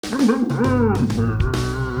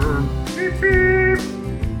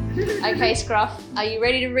Okay, Scruff, are you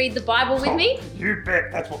ready to read the Bible with me? You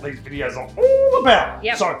bet. That's what these videos are all about.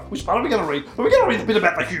 Yep. So, which part are we going to read? Are we going to read the bit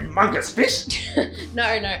about the humongous fish? No.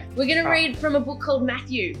 We're going to read from a book called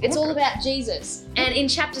Matthew. It's all Okay. about Jesus. And in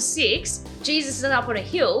chapter 6, Jesus is up on a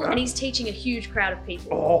hill and he's teaching a huge crowd of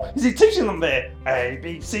people. Oh, is he teaching them their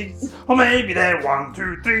ABCs? Or maybe they're 1,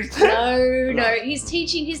 2, 3, 4? No. He's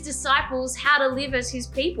teaching his disciples how to live as his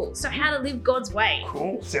people. So how to live God's way.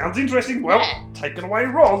 Cool. Sounds interesting. Well, Yeah. take it away,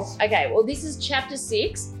 Roz. Okay, well, this is chapter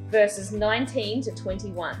 6, verses 19 to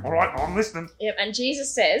 21. All right, I'm listening. Yep, and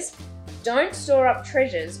Jesus says, "Don't store up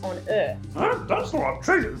treasures on earth." Don't store up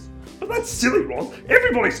treasures. But that's silly, Roz.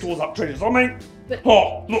 Everybody stores up treasures. I mean, But-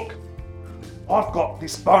 oh, look. I've got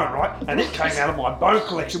this bone, right? And it came out of my bone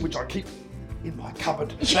collection, which I keep in my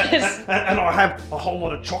cupboard. Yes. And I have a whole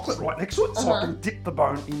lot of chocolate right next to it, so I Uh-huh. can dip the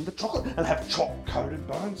bone in the chocolate and have chocolate-coated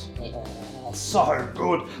bones. Oh, so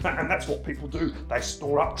good. And that's what people do. They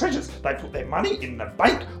store up treasures. They put their money in the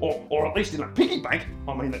bank, or at least in a piggy bank.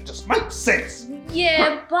 I mean, it just makes sense.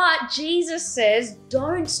 Yeah, but Jesus says,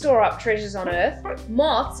 "Don't store up treasures on earth.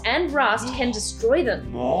 Moths and rust can destroy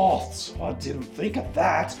them." Moths. I didn't think of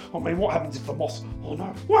that. I mean, what happens if the moths... Oh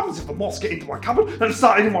no. What happens if the moths get into my cupboard and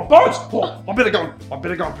start eating my bones? Oh, I better go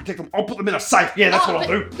and protect them. I'll put them in a safe. Yeah, that's what I'll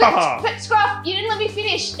do. But Scruff, you didn't let me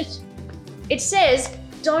finish. It says,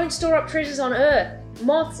 "Don't store up treasures on earth.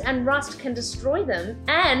 Moths and rust can destroy them,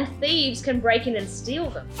 and thieves can break in and steal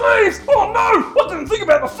them." Thieves! Oh no! I didn't think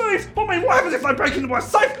about the thieves! I mean, what happens if they break into my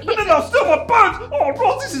safe and then they'll steal my bones? Oh,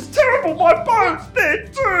 Ross, this is terrible! My bones, they're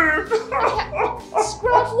doomed!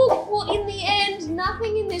 Scruff, look, well, in the end,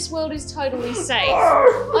 nothing in this world is totally safe.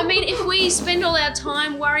 Oh, I mean, if we spend all our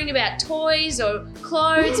time worrying about toys or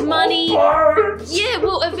clothes, money, bones! yeah,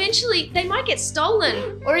 well, eventually they might get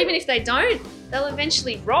stolen. Or even if they don't, they'll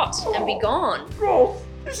eventually rot and be gone. Ross,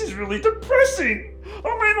 this is really depressing! I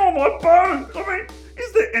mean, all my bones! I mean,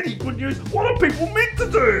 is there any good news? What are people meant to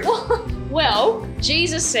do? Well,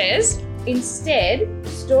 Jesus says, "Instead,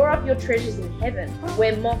 store up your treasures in heaven,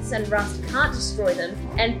 where moths and rust can't destroy them,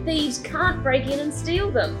 and thieves can't break in and steal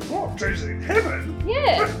them." What, treasures in heaven?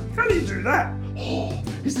 Yeah. How do you do that? Oh,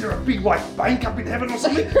 is there a big like bank up in heaven or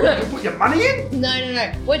something you can put your money in?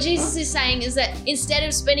 No. What Jesus is saying is that instead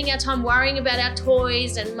of spending our time worrying about our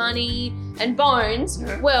toys and money and bones,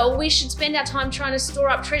 Yeah. well, we should spend our time trying to store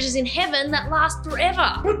up treasures in heaven that last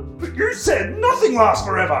forever. But you said nothing lasts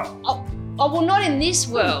forever. Oh, well, not in this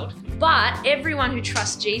world. But everyone who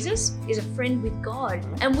trusts Jesus is a friend with God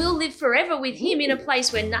and will live forever with him in a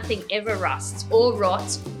place where nothing ever rusts or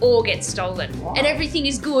rots or gets stolen. Wow. And everything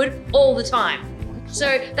is good all the time.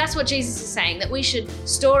 So that's what Jesus is saying, that we should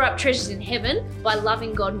store up treasures in heaven by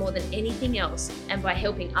loving God more than anything else and by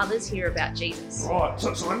helping others hear about Jesus. Right,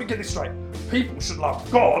 so let me get this straight. People should love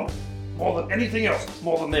God more than anything else.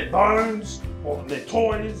 More than their bones, more than their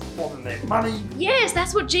toys, more than their money. Yes,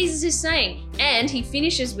 that's what Jesus is saying. And he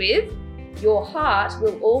finishes with, "Your heart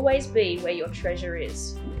will always be where your treasure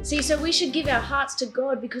is." See, so we should give our hearts to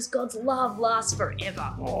God because God's love lasts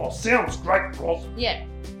forever. Oh, sounds great, Ross. Yeah.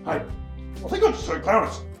 Hey, I think I just heard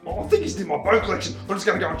Clarence. I think he's in my bone collection. I'm just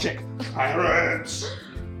going to go and check. Clarence!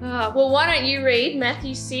 Well, why don't you read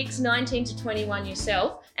Matthew 6, 19 to 21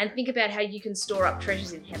 yourself and think about how you can store up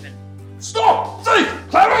treasures in heaven. Stop! Thief!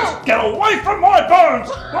 Clarence! Get away from my bones!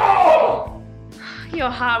 Oh! Your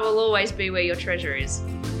heart will always be where your treasure is.